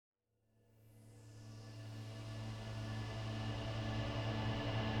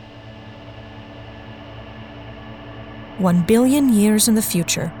1 billion years in the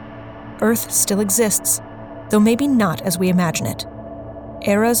future, Earth still exists, though maybe not as we imagine it.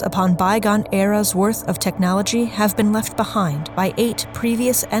 Eras upon bygone eras worth of technology have been left behind by 8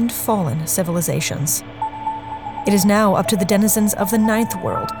 previous and fallen civilizations. It is now up to the denizens of the 9th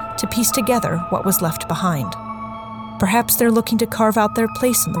world to piece together what was left behind. Perhaps they're looking to carve out their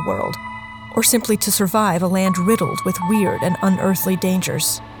place in the world, or simply to survive a land riddled with weird and unearthly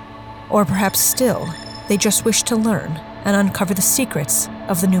dangers. Or perhaps still, they just wish to learn and uncover the secrets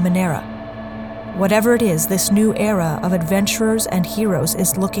of the Numenera. Whatever it is this new era of adventurers and heroes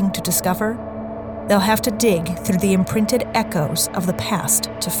is looking to discover, they'll have to dig through the imprinted echoes of the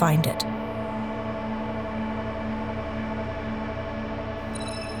past to find it.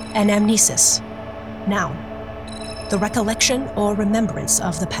 Anamnesis. Noun. The recollection or remembrance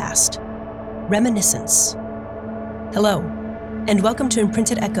of the past. Reminiscence. Hello, and welcome to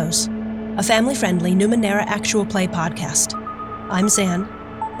Imprinted Echoes, a family-friendly Numenera actual play podcast. I'm Zan,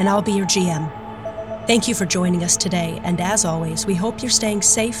 and I'll be your GM. Thank you for joining us today, and as always, we hope you're staying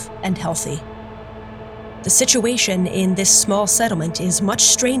safe and healthy. The situation in this small settlement is much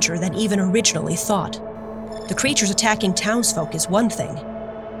stranger than even originally thought. The creatures attacking townsfolk is one thing,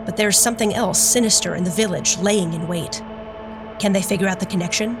 but there's something else sinister in the village laying in wait. Can they figure out the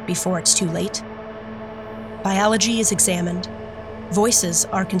connection before it's too late? Biology is examined, voices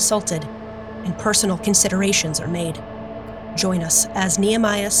are consulted, and personal considerations are made. Join us as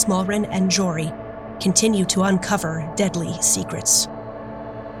Nehemiah, Smallren, and Jory continue to uncover deadly secrets.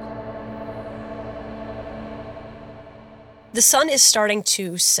 The sun is starting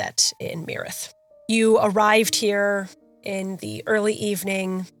to set in Mirith. You arrived here in the early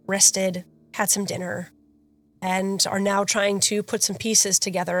evening, rested, had some dinner, and are now trying to put some pieces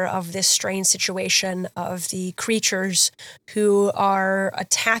together of this strange situation of the creatures who are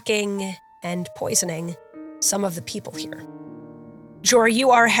attacking and poisoning some of the people here. Jory, you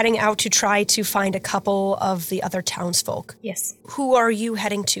are heading out to try to find a couple of the other townsfolk. Yes. Who are you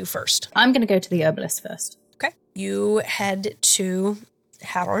heading to first? I'm going to go to the herbalist first. Okay. You head to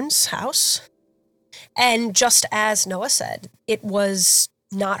Haron's house. And just as Noah said, it was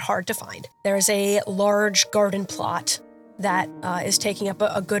not hard to find. There's a large garden plot that is taking up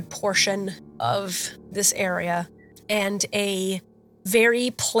a good portion of this area, and a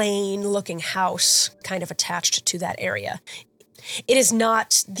very plain-looking house kind of attached to that area. It is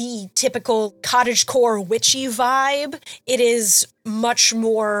not the typical cottagecore witchy vibe. It is much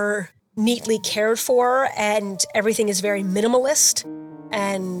more neatly cared for, and everything is very minimalist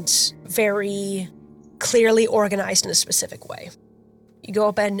and very clearly organized in a specific way. You go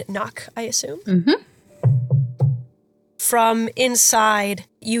up and knock, I assume? Mm-hmm. From inside,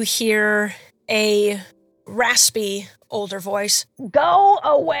 you hear a raspy older voice. Go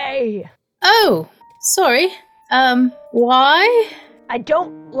away! Oh, sorry. Why? I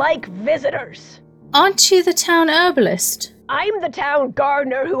don't like visitors. Aren't you the town herbalist? I'm the town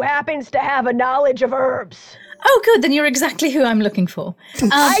gardener who happens to have a knowledge of herbs. Oh, good, then you're exactly who I'm looking for.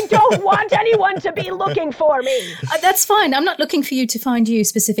 I don't want anyone to be looking for me. That's fine. I'm not looking for you to find you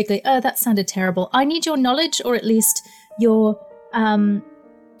specifically. That sounded terrible. I need your knowledge, or at least your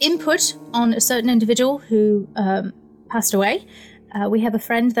input on a certain individual who passed away. We have a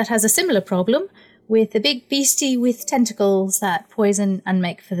friend that has a similar problem with a big beastie with tentacles that poison and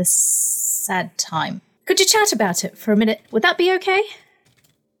make for the sad time. Could you chat about it for a minute? Would that be okay?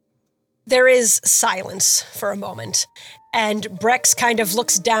 There is silence for a moment, and Brex kind of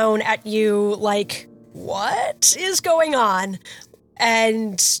looks down at you like, what is going on?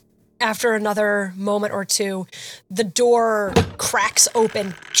 And after another moment or two, the door cracks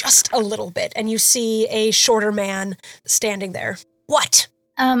open just a little bit, and you see a shorter man standing there. What?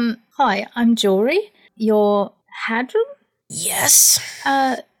 Hi, I'm Jory. You're Hadron? Yes.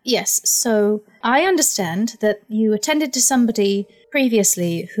 Yes. So I understand that you attended to somebody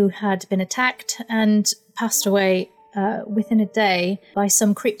previously who had been attacked and passed away within a day by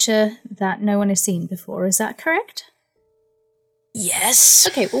some creature that no one has seen before. Is that correct? Yes.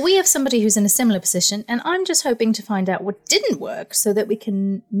 Okay, well, we have somebody who's in a similar position, and I'm just hoping to find out what didn't work so that we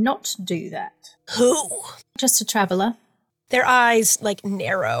can not do that. Who? Just a traveller. Their eyes,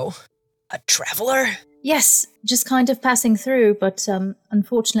 narrow. A traveller? Yes, just kind of passing through, but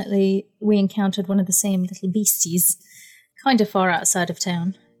unfortunately we encountered one of the same little beasties kind of far outside of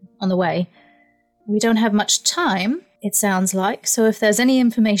town on the way. We don't have much time, it sounds like, so if there's any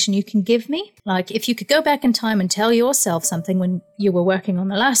information you can give me, like if you could go back in time and tell yourself something when you were working on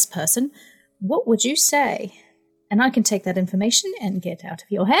the last person, what would you say? And I can take that information and get out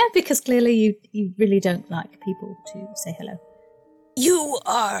of your hair, because clearly you really don't like people to say hello. You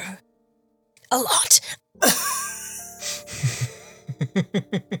are a lot.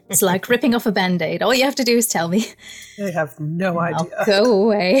 It's like ripping off a Band-Aid. All you have to do is tell me. I have no idea. I'll go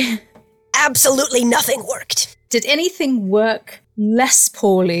away. Absolutely nothing worked. Did anything work less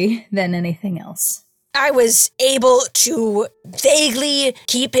poorly than anything else? I was able to vaguely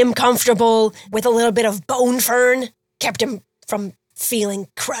keep him comfortable with a little bit of bone fern. Kept him from feeling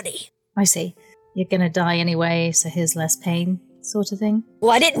cruddy. I see. You're gonna die anyway, so here's less pain, sort of thing.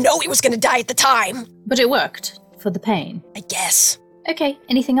 Well, I didn't know he was going to die at the time. But it worked for the pain. I guess. Okay,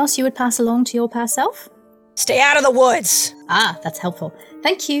 anything else you would pass along to your past self? Stay out of the woods. Ah, that's helpful.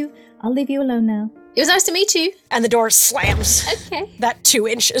 Thank you. I'll leave you alone now. It was nice to meet you. And the door slams. Okay. That 2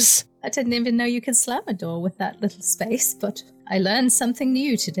 inches. I didn't even know you could slam a door with that little space, but I learned something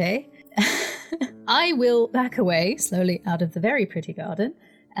new today. I will back away slowly out of the very pretty garden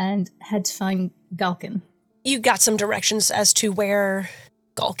and head to find Galkin. You got some directions as to where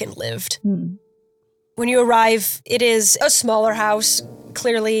Galkin lived. When you arrive, it is a smaller house,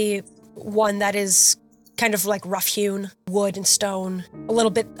 clearly one that is kind of like rough-hewn wood and stone. A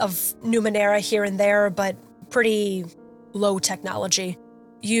little bit of Numenera here and there, but pretty low technology.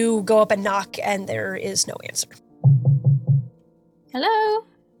 You go up and knock, and there is no answer. Hello?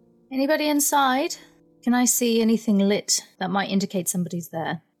 Anybody inside? Can I see anything lit that might indicate somebody's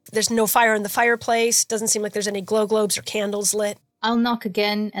there? There's no fire in the fireplace. Doesn't seem like there's any glow globes or candles lit. I'll knock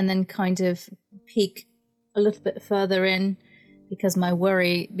again and then kind of peek a little bit further in, because my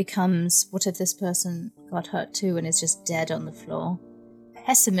worry becomes, what if this person got hurt too and is just dead on the floor?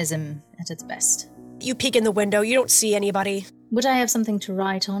 Pessimism at its best. You peek in the window. You don't see anybody. Would I have something to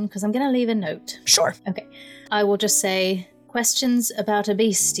write on? Because I'm going to leave a note. Sure. Okay. I will just say, questions about a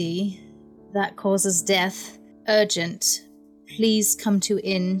beastie that causes death. Urgent. Please come to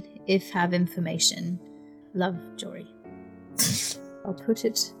inn if have information. Love, Jory. I'll put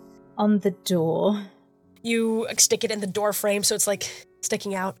it on the door. You stick it in the door frame so it's like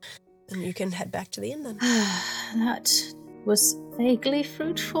sticking out, and you can head back to the inn then. That was vaguely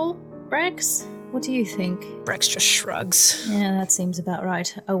fruitful. Brex, what do you think? Brex just shrugs. Yeah, that seems about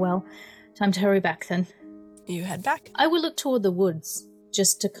right. Oh well. Time to hurry back then. You head back. I will look toward the woods,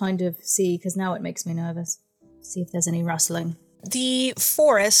 just to kind of see, because now it makes me nervous. See if there's any rustling. The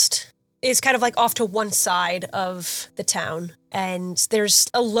forest is kind of like off to one side of the town, and there's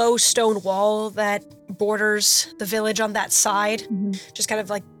a low stone wall that borders the village on that side, just kind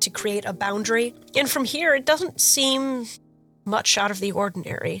of like to create a boundary. And from here, it doesn't seem much out of the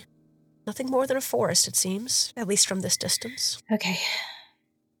ordinary. Nothing more than a forest, it seems, at least from this distance. Okay.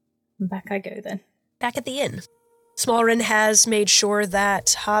 Back I go then. Back at the inn. Smallrin has made sure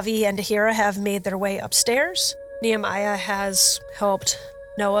that Javi and Ahira have made their way upstairs. Nehemiah has helped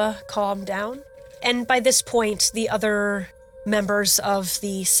Noah calm down. And by this point, the other members of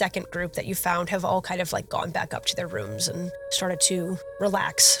the second group that you found have all kind of like gone back up to their rooms and started to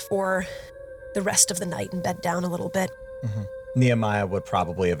relax for the rest of the night and bed down a little bit. Nehemiah would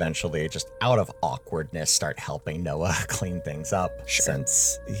probably eventually, just out of awkwardness, start helping Noah clean things up,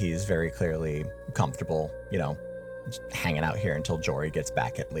 since he's very clearly comfortable, just hanging out here until Jory gets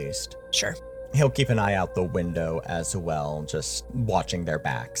back at least. Sure. He'll keep an eye out the window as well, just watching their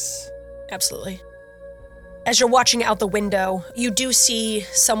backs. Absolutely. As you're watching out the window, you do see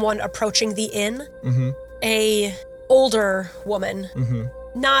someone approaching the inn. A older woman.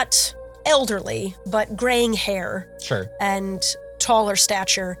 Not elderly, but graying hair. Sure. And taller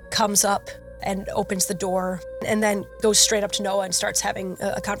stature, comes up and opens the door, and then goes straight up to Noah and starts having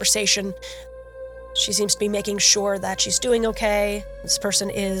a conversation. She seems to be making sure that she's doing okay. This person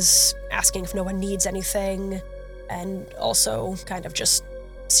is asking if Noah needs anything, and also kind of just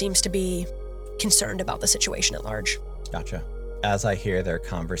seems to be concerned about the situation at large. Gotcha. As I hear their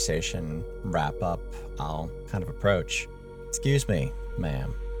conversation wrap up, I'll kind of approach. Excuse me,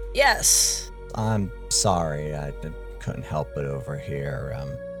 ma'am. Yes. I'm sorry, I couldn't help it over here.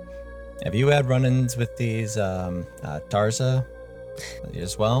 Have you had run-ins with these, Tarza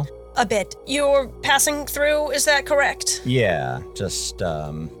as well? A bit. You're passing through, is that correct? Yeah, just,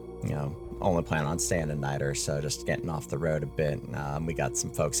 only plan on staying a night or so, just getting off the road a bit. We got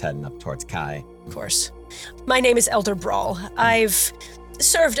some folks heading up towards Kai. Of course. My name is Elder Brawl. I've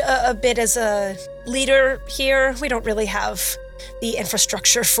served a bit as a leader here. We don't really have the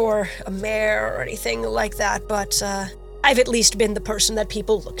infrastructure for a mayor or anything like that, but I've at least been the person that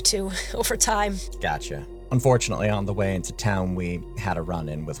people look to over time. Gotcha. Unfortunately, on the way into town, we had a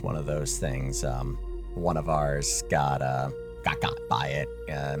run-in with one of those things. One of ours got got by it,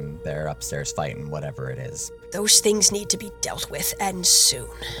 and they're upstairs fighting whatever it is. Those things need to be dealt with, and soon.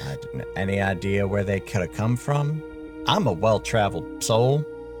 Any idea where they could have come from? I'm a well-traveled soul.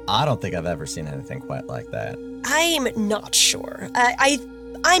 I don't think I've ever seen anything quite like that. I'm not sure.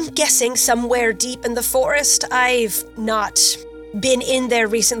 I'm guessing somewhere deep in the forest. I've not been in there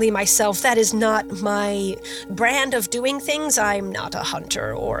recently myself. That is not my brand of doing things. I'm not a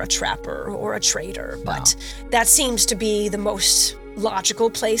hunter or a trapper or a trader, but that seems to be the most logical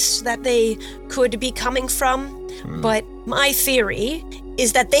place that they could be coming from. But my theory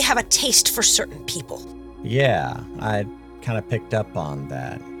is that they have a taste for certain people. Yeah, I kind of picked up on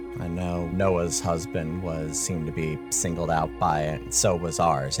that. I know Noah's husband seemed to be singled out by it, and so was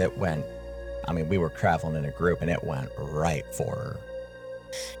ours. We were traveling in a group, and it went right for her.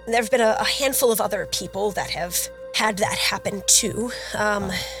 There have been a handful of other people that have had that happen too.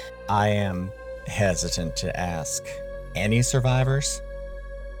 I am hesitant to ask. Any survivors?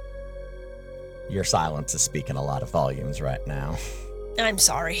 Your silence is speaking a lot of volumes right now. I'm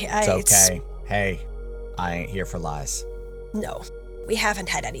sorry. It's okay. Hey, I ain't here for lies. No, we haven't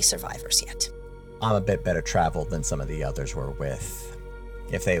had any survivors yet. I'm a bit better traveled than some of the others we're with.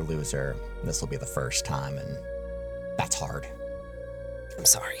 If they lose her, this will be the first time, and that's hard. I'm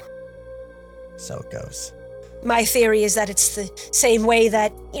sorry. So it goes. My theory is that it's the same way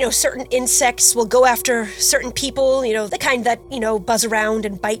that, certain insects will go after certain people, the kind that, buzz around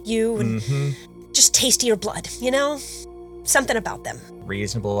and bite you and just taste your blood, Something about them.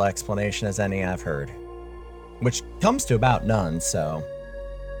 Reasonable explanation as any I've heard. Which comes to about none, so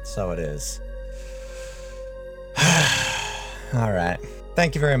it is. All right.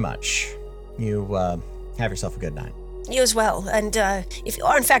 Thank you very much. You have yourself a good night. You as well. And if you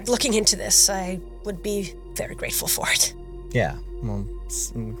are in fact looking into this, I would be very grateful for it. Yeah. Well,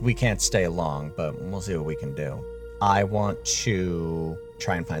 we can't stay long, but we'll see what we can do. I want to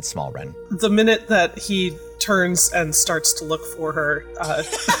try and find Small Wren. The minute that he turns and starts to look for her,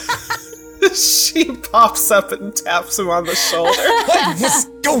 she pops up and taps him on the shoulder. I was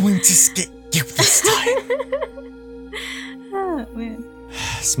going to get you this time. Oh, man.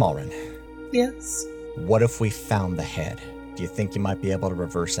 Small Wren. Yes? What if we found the head? Do you think you might be able to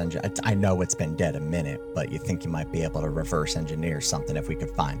reverse engineer? I know it's been dead a minute, but you think you might be able to reverse engineer something if we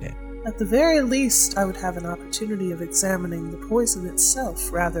could find it? At the very least, I would have an opportunity of examining the poison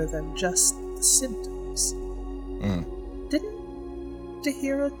itself rather than just the symptoms. Didn't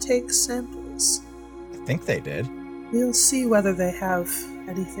Dahira take samples? I think they did. We'll see whether they have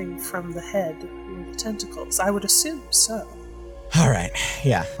anything from the head or the tentacles. I would assume so. All right.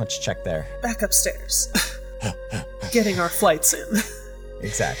 Yeah, let's check there. Back upstairs. Getting our flights in.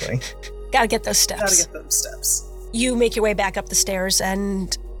 Exactly. Gotta get those steps. Gotta get them steps. You make your way back up the stairs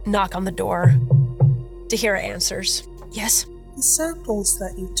and knock on the door. Dahira answers. Yes? The samples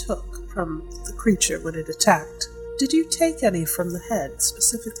that you took from the creature when it attacked, did you take any from the head,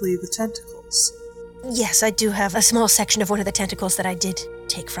 specifically the tentacles? Yes, I do have a small section of one of the tentacles that I did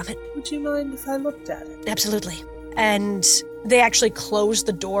take from it. Would you mind if I looked at it? Absolutely. And they actually close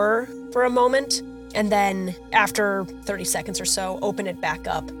the door for a moment, and then after 30 seconds or so, open it back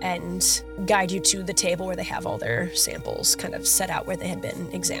up and guide you to the table where they have all their samples kind of set out where they had been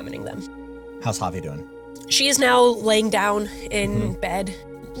examining them. How's Javi doing? She is now laying down in bed.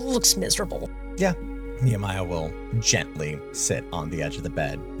 Looks miserable. Yeah. Nehemiah will gently sit on the edge of the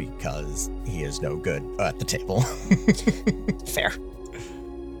bed because he is no good at the table. Fair.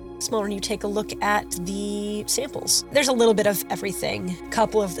 Smaller, and you take a look at the samples. There's a little bit of everything. A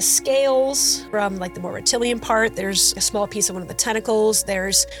couple of the scales from the more reptilian part. There's a small piece of one of the tentacles.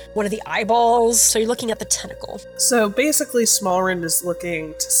 There's one of the eyeballs. So you're looking at the tentacle. So basically Smallrend is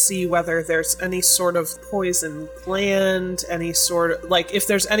looking to see whether there's any sort of poison gland, any sort of, if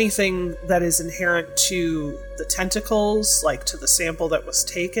there's anything that is inherent to the tentacles, to the sample that was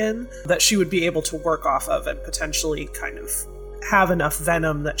taken, that she would be able to work off of and potentially kind of have enough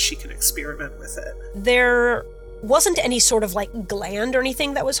venom that she can experiment with it. There wasn't any sort of gland or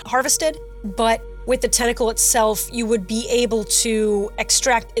anything that was harvested, but with the tentacle itself, you would be able to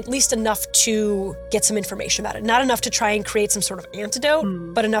extract at least enough to get some information about it. Not enough to try and create some sort of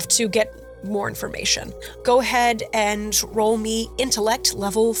antidote, but enough to get more information. Go ahead and roll me intellect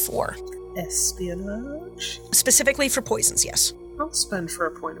level 4. Espionage? Specifically for poisons, yes. I'll spend for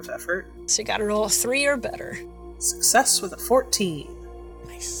a point of effort. So you gotta roll a 3 or better. Success with a 14.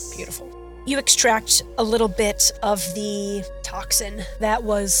 Nice. Beautiful. You extract a little bit of the toxin that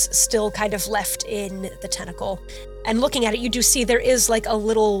was still kind of left in the tentacle. And looking at it, you do see there is a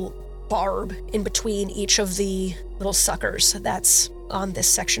little barb in between each of the little suckers that's on this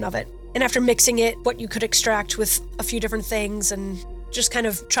section of it. And after mixing it, what you could extract with a few different things and just kind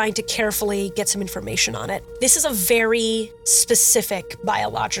of trying to carefully get some information on it. This is a very specific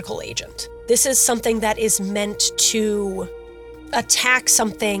biological agent. This is something that is meant to attack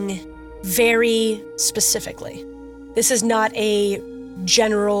something very specifically. This is not a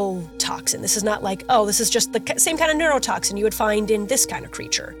general toxin. This is not like, oh, this is just the same kind of neurotoxin you would find in this kind of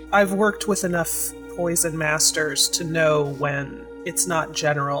creature. I've worked with enough poison masters to know when it's not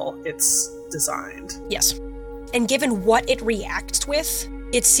general, it's designed. Yes. And given what it reacts with,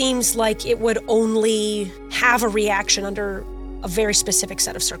 it seems like it would only have a reaction under a very specific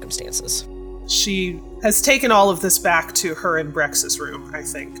set of circumstances. She has taken all of this back to her and Brex's room, I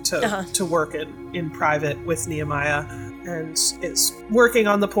think, to work in private with Nehemiah, and is working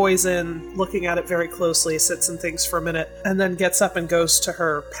on the poison, looking at it very closely, sits and thinks for a minute, and then gets up and goes to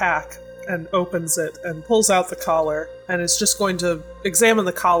her pack and opens it and pulls out the collar and is just going to examine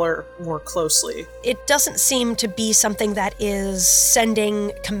the collar more closely. It doesn't seem to be something that is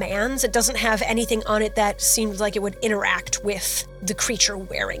sending commands. It doesn't have anything on it that seems like it would interact with the creature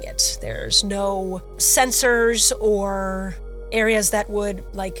wearing it. There's no sensors or areas that would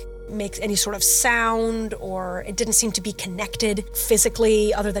make any sort of sound, or it didn't seem to be connected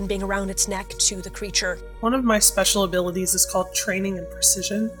physically other than being around its neck to the creature. One of my special abilities is called Training and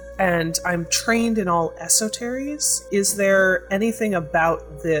Precision, and I'm trained in all esoteries. Is there anything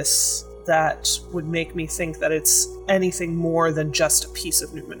about this that would make me think that it's anything more than just a piece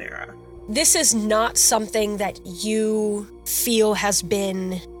of Numenera? This is not something that you feel has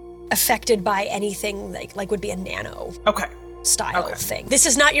been affected by anything like would be a nano. Okay. Style thing. This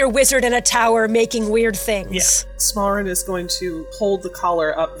is not your wizard in a tower making weird things. Yeah. Smalrin is going to hold the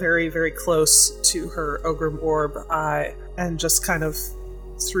collar up very, very close to her Ogrim Orb eye and just kind of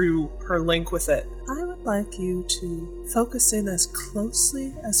through her link with it. I would like you to focus in as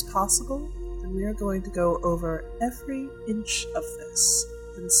closely as possible, and we are going to go over every inch of this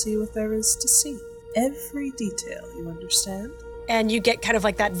and see what there is to see. Every detail, you understand? And you get kind of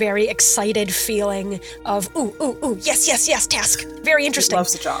like that very excited feeling of, ooh, yes, task. Very interesting. It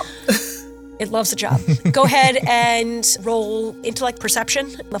loves the job. It loves the job. Go ahead and roll intellect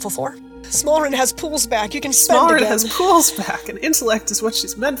perception, level 4. Smalrin has pools back. You can spend Smalrin again. has pools back, and intellect is what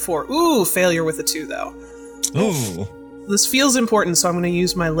she's meant for. Ooh, failure with a 2, though. Ooh. This feels important, so I'm going to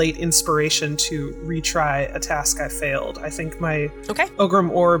use my late inspiration to retry a task I failed. I think my Ogrim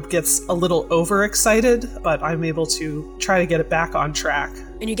Orb gets a little overexcited, but I'm able to try to get it back on track.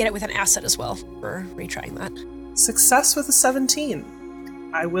 And you get it with an asset as well for retrying that. Success with a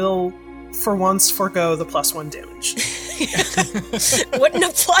 17. I will, for once, forego the +1 damage. Wouldn't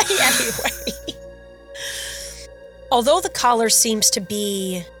apply anyway. Although the collar seems to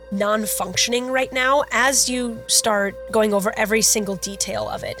be non-functioning right now, as you start going over every single detail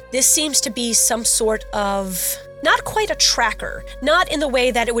of it, this seems to be some sort of, not quite a tracker, not in the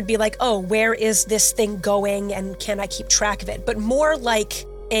way that it would be like, oh, where is this thing going and can I keep track of it, but more like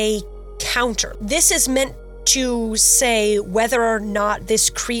a counter. This is meant to say whether or not this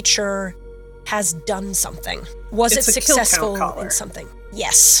creature has done something. Was it successful in something?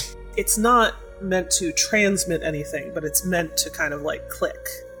 Yes. It's not meant to transmit anything, but it's meant to kind of like click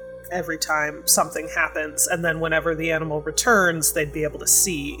every time something happens, and then whenever the animal returns, they'd be able to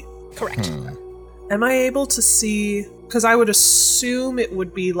see. Correct. Am I able to see, because I would assume it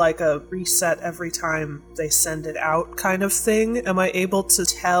would be like a reset every time they send it out kind of thing. Am I able to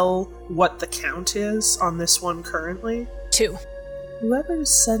tell what the count is on this one currently? 2. Whoever's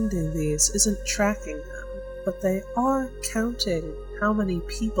sending these isn't tracking them, but they are counting how many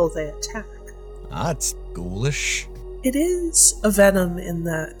people they attack. That's ghoulish. It is a venom in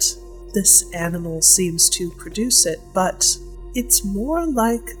that this animal seems to produce it, but it's more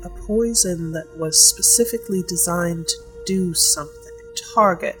like a poison that was specifically designed to do something,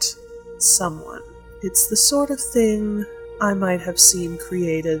 target someone. It's the sort of thing I might have seen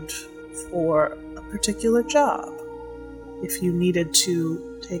created for a particular job. If you needed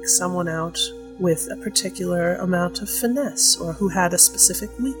to take someone out with a particular amount of finesse, or who had a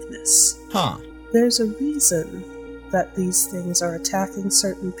specific weakness. There's a reason that these things are attacking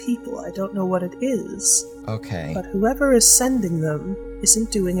certain people. I don't know what it is. Okay. But whoever is sending them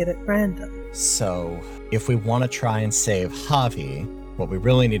isn't doing it at random. So, if we want to try and save Javi, what we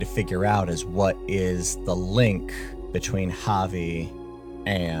really need to figure out is what is the link between Javi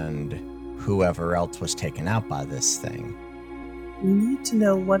and whoever else was taken out by this thing. We need to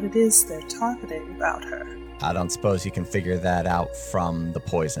know what it is they're targeting about her. I don't suppose you can figure that out from the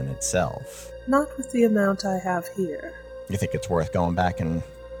poison itself. Not with the amount I have here. You think it's worth going back and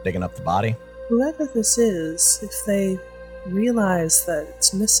digging up the body? Whoever this is, if they realize that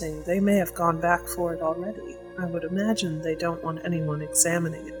it's missing, they may have gone back for it already. I would imagine they don't want anyone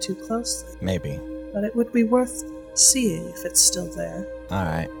examining it too closely. Maybe. But it would be worth seeing if it's still there.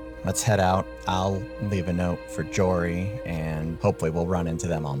 Alright. let's head out. I'll leave a note for Jory, and hopefully we'll run into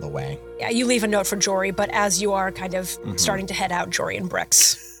them on the way. Yeah, you leave a note for Jory, but as you are kind of starting to head out, Jory and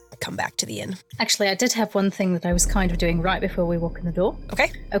Brex come back to the inn. Actually, I did have one thing that I was kind of doing right before we walk in the door.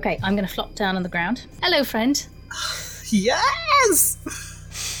 Okay. Okay, I'm going to flop down on the ground. Hello, friend. Yes!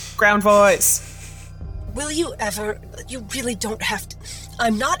 Ground voice. Will you ever... You really don't have to...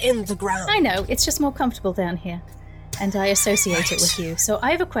 I'm not in the ground. I know, it's just more comfortable down here. And I associate it with you. So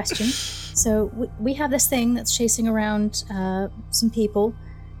I have a question. So we have this thing that's chasing around some people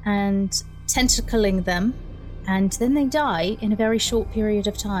and tentacling them, and then they die in a very short period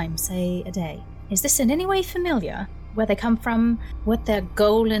of time, say a day. Is this in any way familiar? Where they come from, what their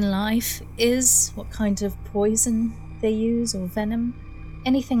goal in life is, what kind of poison they use or venom,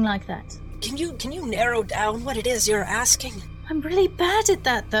 anything like that? Can you narrow down what it is you're asking? I'm really bad at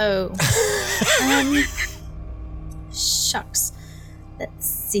that, though. Shucks. Let's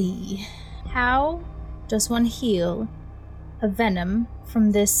see. How does one heal a venom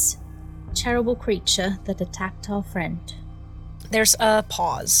from this terrible creature that attacked our friend? There's a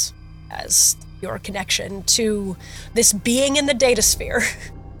pause as your connection to this being in the datasphere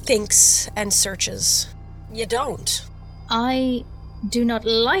thinks and searches. You don't. I do not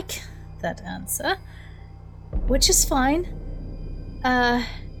like that answer, which is fine.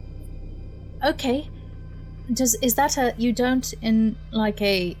 Okay. Is that a you don't in like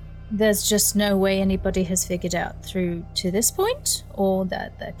a there's just no way anybody has figured out through to this point, or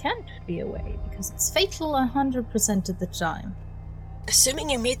that there can't be a way because it's fatal 100% of the time? Assuming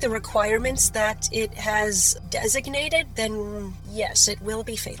you meet the requirements that it has designated, then yes, it will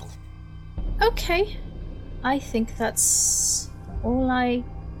be fatal. Okay. I think that's all I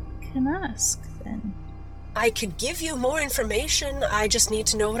can ask then. I could give you more information, I just need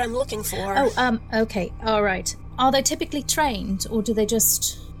to know what I'm looking for. Oh, okay, alright. Are they typically trained, or do they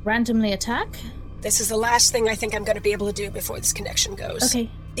just randomly attack? This is the last thing I think I'm going to be able to do before this connection goes. Okay.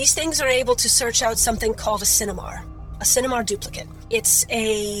 These things are able to search out something called a Cinemar duplicate. It's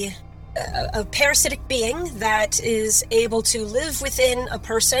a parasitic being that is able to live within a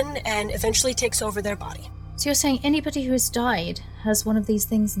person and eventually takes over their body. So you're saying anybody who has died has one of these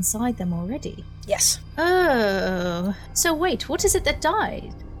things inside them already? Yes. Oh. So wait, what is it that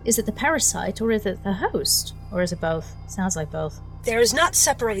died? Is it the parasite, or is it the host? Or is it both? Sounds like both. There is not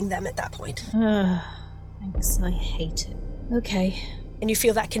separating them at that point. Thanks, I hate it. Okay. And you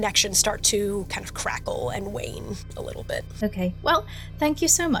feel that connection start to kind of crackle and wane a little bit. Okay, well, thank you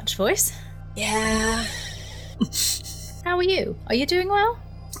so much, voice. Yeah. How are you? Are you doing well?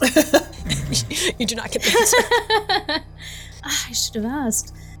 You do not get the answer. I should have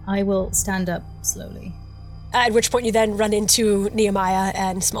asked. I will stand up slowly. At which point you then run into Nehemiah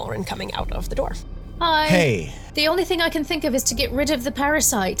and Smolren coming out of the door. Hi. Hey. The only thing I can think of is to get rid of the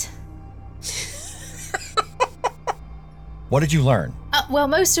parasite. What did you learn? Well,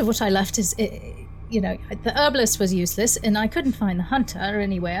 most of what I left is, the herbalist was useless, and I couldn't find the hunter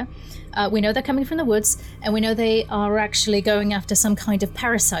anywhere. We know they're coming from the woods, and we know they are actually going after some kind of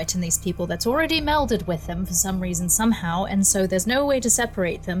parasite in these people that's already melded with them for some reason, somehow, and so there's no way to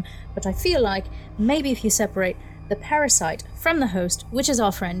separate them. But I feel like maybe if you separate the parasite from the host, which is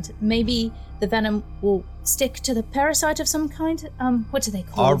our friend, maybe the venom will stick to the parasite of some kind. What do they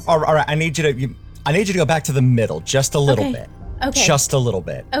call it? All right, I need you to go back to the middle just a little bit. Okay. Just a little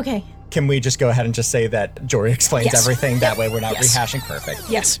bit. Okay. Can we just go ahead and just say that Jory explains everything? That way we're not Yes. rehashing. Perfect.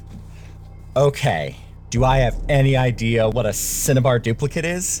 Yes. Okay. Do I have any idea what a Cinemar duplicate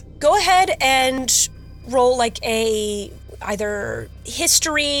is? Go ahead and roll like a either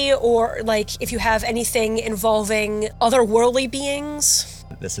history or like if you have anything involving otherworldly beings.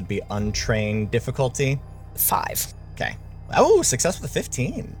 This would be untrained difficulty. 5. Okay. Oh, success with a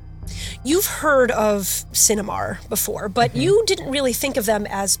 15. You've heard of Cinemar before, but you didn't really think of them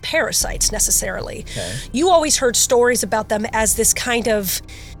as parasites necessarily. Okay. You always heard stories about them as this kind of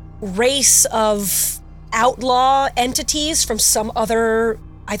race of outlaw entities from some other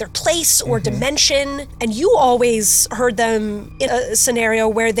either place or dimension, and you always heard them in a scenario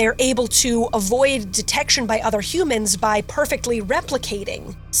where they're able to avoid detection by other humans by perfectly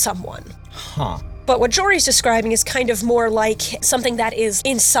replicating someone. Huh. But what Jory's describing is kind of more like something that is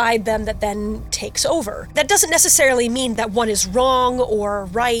inside them that then takes over. That doesn't necessarily mean that one is wrong or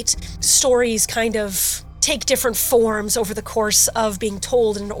right. Stories kind of take different forms over the course of being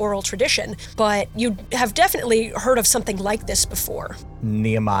told in an oral tradition, but you have definitely heard of something like this before.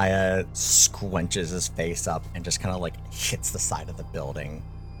 Nehemiah squinches his face up and just kind of like hits the side of the building.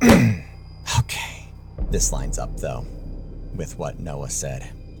 Okay. This lines up, though, with what Noah said.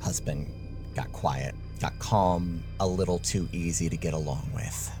 Husband got quiet, got calm, a little too easy to get along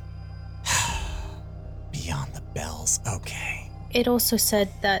with. Beyond the bells, okay. It also said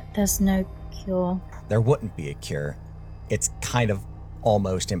that there's no cure. There wouldn't be a cure. It's kind of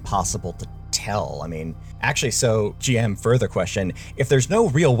almost impossible to tell. I mean, actually, so GM, further question, if there's no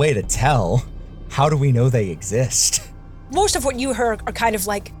real way to tell, how do we know they exist? Most of what you heard are kind of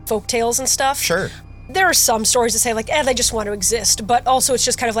like folk tales and stuff. Sure. There are some stories that say like, they just want to exist, but also it's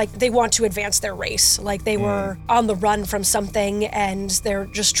just kind of like they want to advance their race. Like they were on the run from something and they're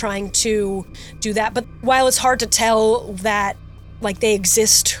just trying to do that. But while it's hard to tell that like they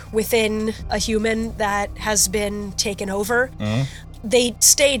exist within a human that has been taken over, they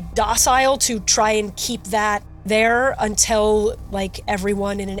stay docile to try and keep that there until like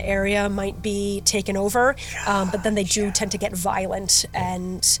everyone in an area might be taken over. But then they do tend to get violent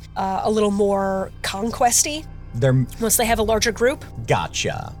and a little more conquesty once they have a larger group.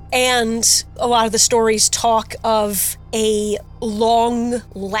 Gotcha. And a lot of the stories talk of a long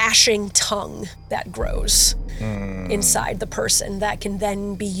lashing tongue that grows inside the person that can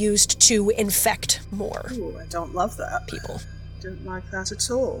then be used to infect more Ooh, I don't love that. people. Don't like that at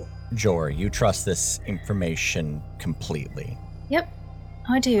all. Jor, you trust this information completely. Yep,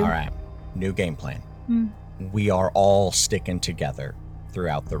 I do. All right, new game plan. We are all sticking together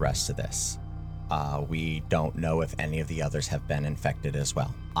throughout the rest of this. We don't know if any of the others have been infected as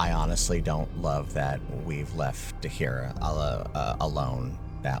well. I honestly don't love that we've left Tahira alone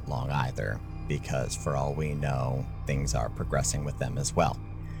that long either, because for all we know, things are progressing with them as well.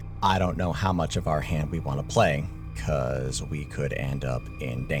 I don't know how much of our hand we want to play, because we could end up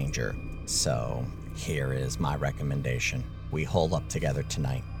in danger. So here is my recommendation. We hole up together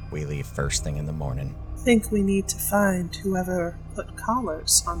tonight. We leave first thing in the morning. I think we need to find whoever put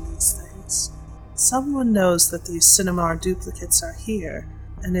collars on these things. Someone knows that these Cinemar duplicates are here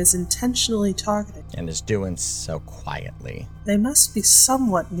and is intentionally targeting. And is doing so quietly. They must be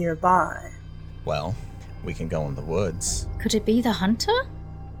somewhat nearby. Well, we can go in the woods. Could it be the hunter?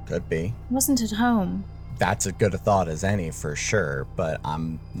 Could be. Wasn't at home. That's as good a thought as any for sure, but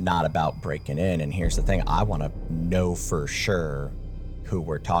I'm not about breaking in. And here's the thing, I want to know for sure who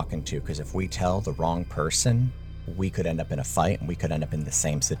we're talking to, because if we tell the wrong person, we could end up in a fight and we could end up in the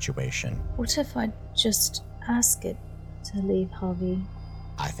same situation. What if I just ask it to leave Harvey?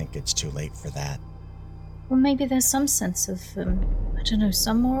 I think it's too late for that. Well, maybe there's some sense of, I don't know,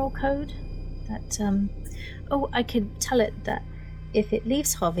 some moral code that, I could tell it that if it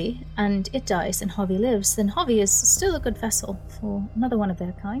leaves Harvey and it dies and Harvey lives, then Harvey is still a good vessel for another one of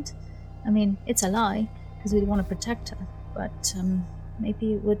their kind. I mean, it's a lie, because we want to protect her, but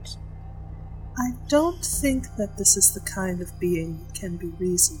maybe it would... I don't think that this is the kind of being that can be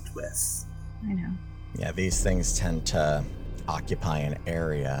reasoned with. I know. Yeah, these things tend to occupy an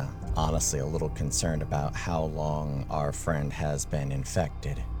area. Honestly, a little concerned about how long our friend has been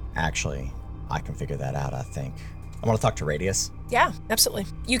infected. Actually, I can figure that out, I think. I want to talk to Radius. Yeah, absolutely.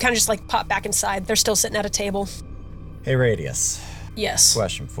 You kind of just like pop back inside. They're still sitting at a table. Hey, Radius. Yes.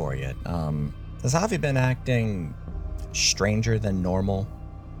 Question for you. Has Javi been acting stranger than normal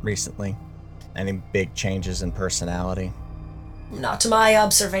recently? Any big changes in personality? Not to my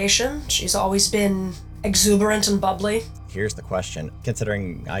observation. She's always been exuberant and bubbly. Here's the question.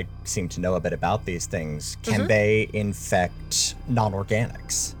 Considering I seem to know a bit about these things, can they infect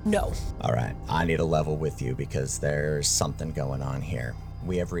non-organics? No. All right, I need a level with you because there's something going on here.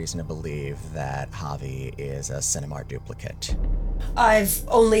 We have reason to believe that Javi is a Cinemar duplicate. I've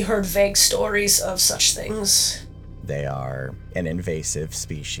only heard vague stories of such things. They are an invasive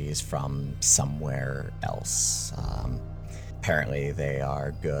species from somewhere else. Apparently they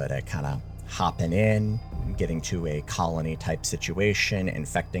are good at kind of hopping in, getting to a colony type situation,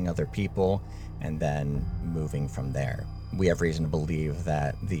 infecting other people, and then moving from there. We have reason to believe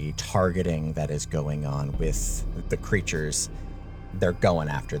that the targeting that is going on with the creatures, they're going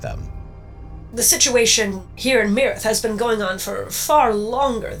after them. The situation here in Mirth has been going on for far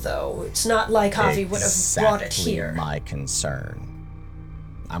longer, though. It's not like Javi would have brought it here. Exactly my concern.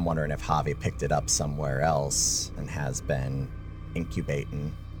 I'm wondering if Javi picked it up somewhere else and has been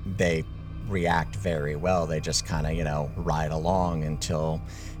incubating. They react very well. They just kind of, ride along until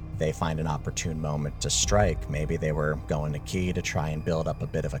they find an opportune moment to strike. Maybe they were going to Key to try and build up a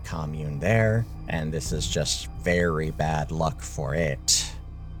bit of a commune there, and this is just very bad luck for it.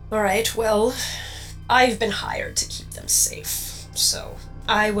 All right, well, I've been hired to keep them safe, so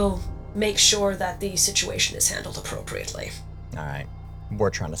I will make sure that the situation is handled appropriately. All right. We're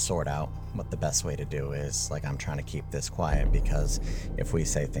trying to sort out what the best way to do is. I'm trying to keep this quiet because if we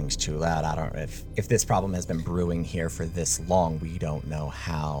say things too loud, if this problem has been brewing here for this long, we don't know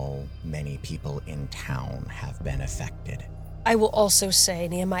how many people in town have been affected. I will also say,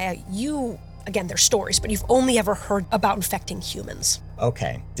 Nehemiah, you again, they're stories, but you've only ever heard about infecting humans.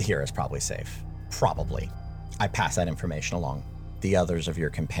 Okay, Tahira's probably safe. Probably. I pass that information along. The others of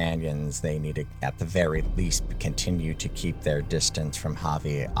your companions, they need to, at the very least, continue to keep their distance from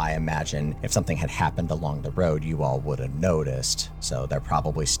Javi. I imagine if something had happened along the road, you all would have noticed. So they're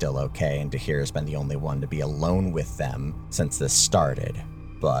probably still okay, and Tahira's been the only one to be alone with them since this started.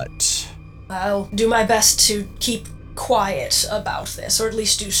 But I'll do my best to keep quiet about this, or at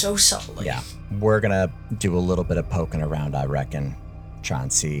least do so subtly. yeah, we're gonna do a little bit of poking around, I reckon. Try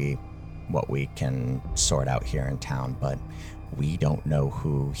and see what we can sort out here in town, but we don't know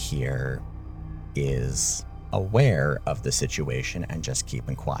who here is aware of the situation and just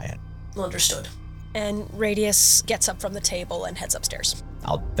keeping quiet. Understood. And Radius gets up from the table and heads upstairs.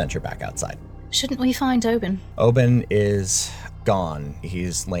 I'll venture back outside. Shouldn't we find Oben? Oben is gone.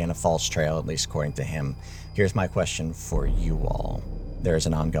 He's laying a false trail, at least according to him. Here's my question for you all. There's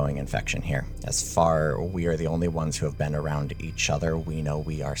an ongoing infection here. As far we are the only ones who have been around each other, we know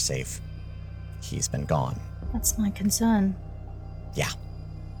we are safe. He's been gone. That's my concern. Yeah.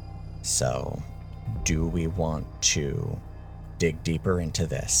 So, do we want to dig deeper into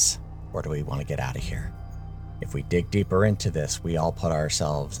this, or do we want to get out of here? If we dig deeper into this, we all put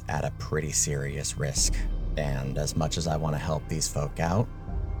ourselves at a pretty serious risk. And as much as I want to help these folk out,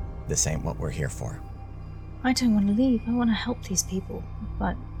 this ain't what we're here for. I don't want to leave. I want to help these people.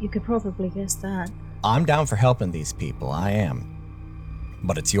 But you could probably guess that. I'm down for helping these people, I am.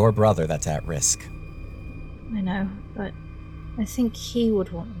 But it's your brother that's at risk. I know, but I think he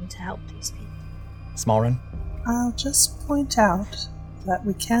would want me to help these people. Smallrun? I'll just point out that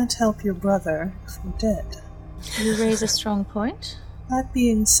we can't help your brother if we're dead. You raise a strong point. That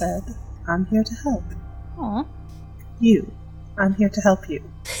being said, I'm here to help. Aw. You. I'm here to help you.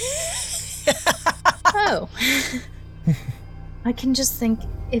 Oh. I can just think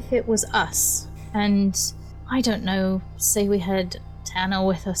if it was us, and I don't know, say we had Tanner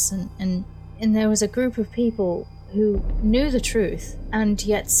with us, and there was a group of people who knew the truth and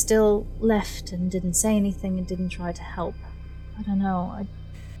yet still left and didn't say anything and didn't try to help. I don't know.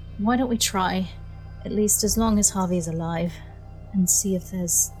 Why don't we try, at least as long as Harvey's alive, and see if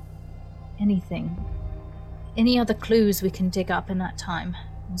there's anything, any other clues we can dig up in that time.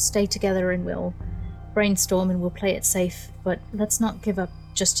 We'll stay together and we'll brainstorm and we'll play it safe, but let's not give up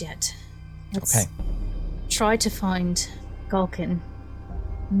just yet. Let's try to find Galkin.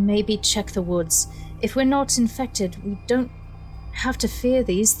 Maybe check the woods. If we're not infected, we don't have to fear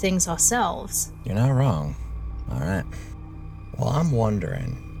these things ourselves. You're not wrong. All right. Well, I'm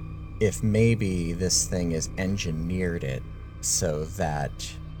wondering if maybe this thing is engineered it so that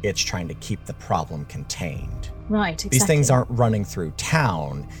it's trying to keep the problem contained. Right, exactly. These things aren't running through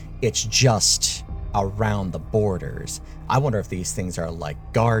town. It's just around the borders. I wonder if these things are like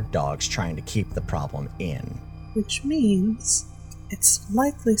guard dogs trying to keep the problem in. Which means it's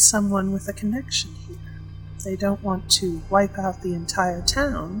likely someone with a connection here. They don't want to wipe out the entire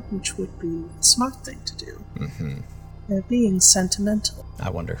town, which would be a smart thing to do. Mm-hmm. They're being sentimental.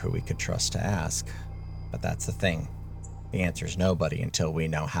 I wonder who we could trust to ask. But that's the thing. The answer's nobody until we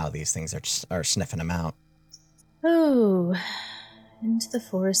know how these things are sniffing them out. Oh, into the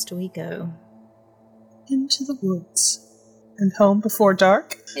forest we go. Into the woods. And home before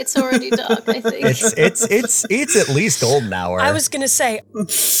dark? It's already dark, I think. It's at least golden hour. I was gonna say,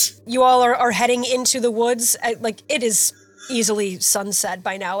 you all are heading into the woods. Like, it is easily sunset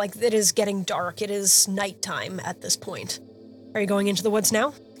by now. Like, it is getting dark. It is nighttime at this point. Are you going into the woods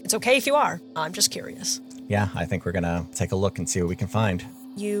now? It's okay if you are. I'm just curious. Yeah, I think we're gonna take a look and see what we can find.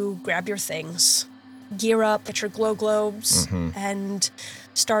 You grab your things, gear up, get your glow globes, and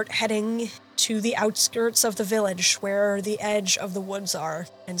start heading to the outskirts of the village where the edge of the woods are,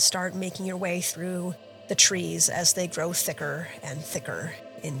 and start making your way through the trees as they grow thicker and thicker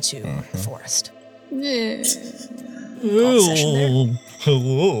into the forest.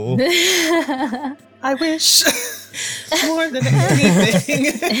 Hello. I wish more than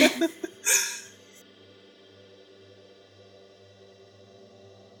anything.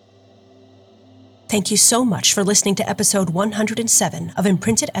 Thank you so much for listening to episode 107 of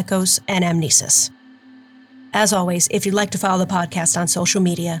Imprinted Echoes Anamnesis. As always, if you'd like to follow the podcast on social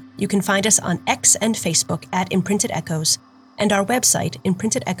media, you can find us on X and Facebook at Imprinted Echoes, and our website,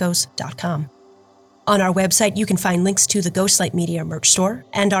 imprintedechoes.com. On our website, you can find links to the Ghostlight Media merch store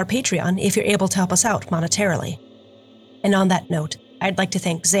and our Patreon if you're able to help us out monetarily. And on that note, I'd like to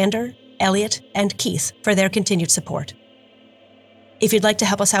thank Xander, Elliot, and Keith for their continued support. If you'd like to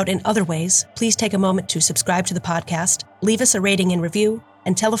help us out in other ways, please take a moment to subscribe to the podcast, leave us a rating and review,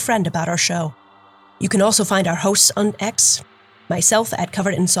 and tell a friend about our show. You can also find our hosts on X, myself at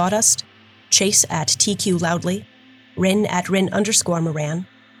Covered in Sawdust, Chase at TQ Loudly, Rin at Rin_Moran,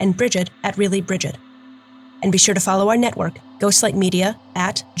 and Bridget at Really Bridget. And be sure to follow our network, Ghostlight Media,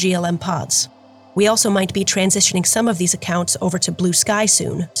 at GLM Pods. We also might be transitioning some of these accounts over to Blue Sky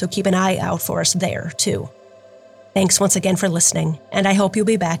soon, so keep an eye out for us there, too. Thanks once again for listening, and I hope you'll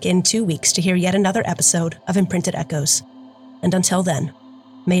be back in 2 weeks to hear yet another episode of Imprinted Echoes. And until then,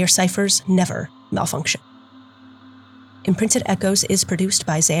 may your ciphers never malfunction. Imprinted Echoes is produced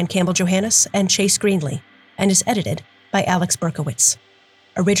by Zan Campbell-Johannes and Chase Greenlee, and is edited by Alex Berkowitz.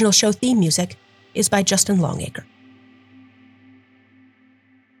 Original show theme music is by Justin Longacre.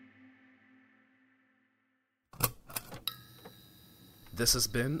 This has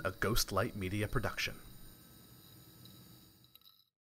been a Ghostlight Media production.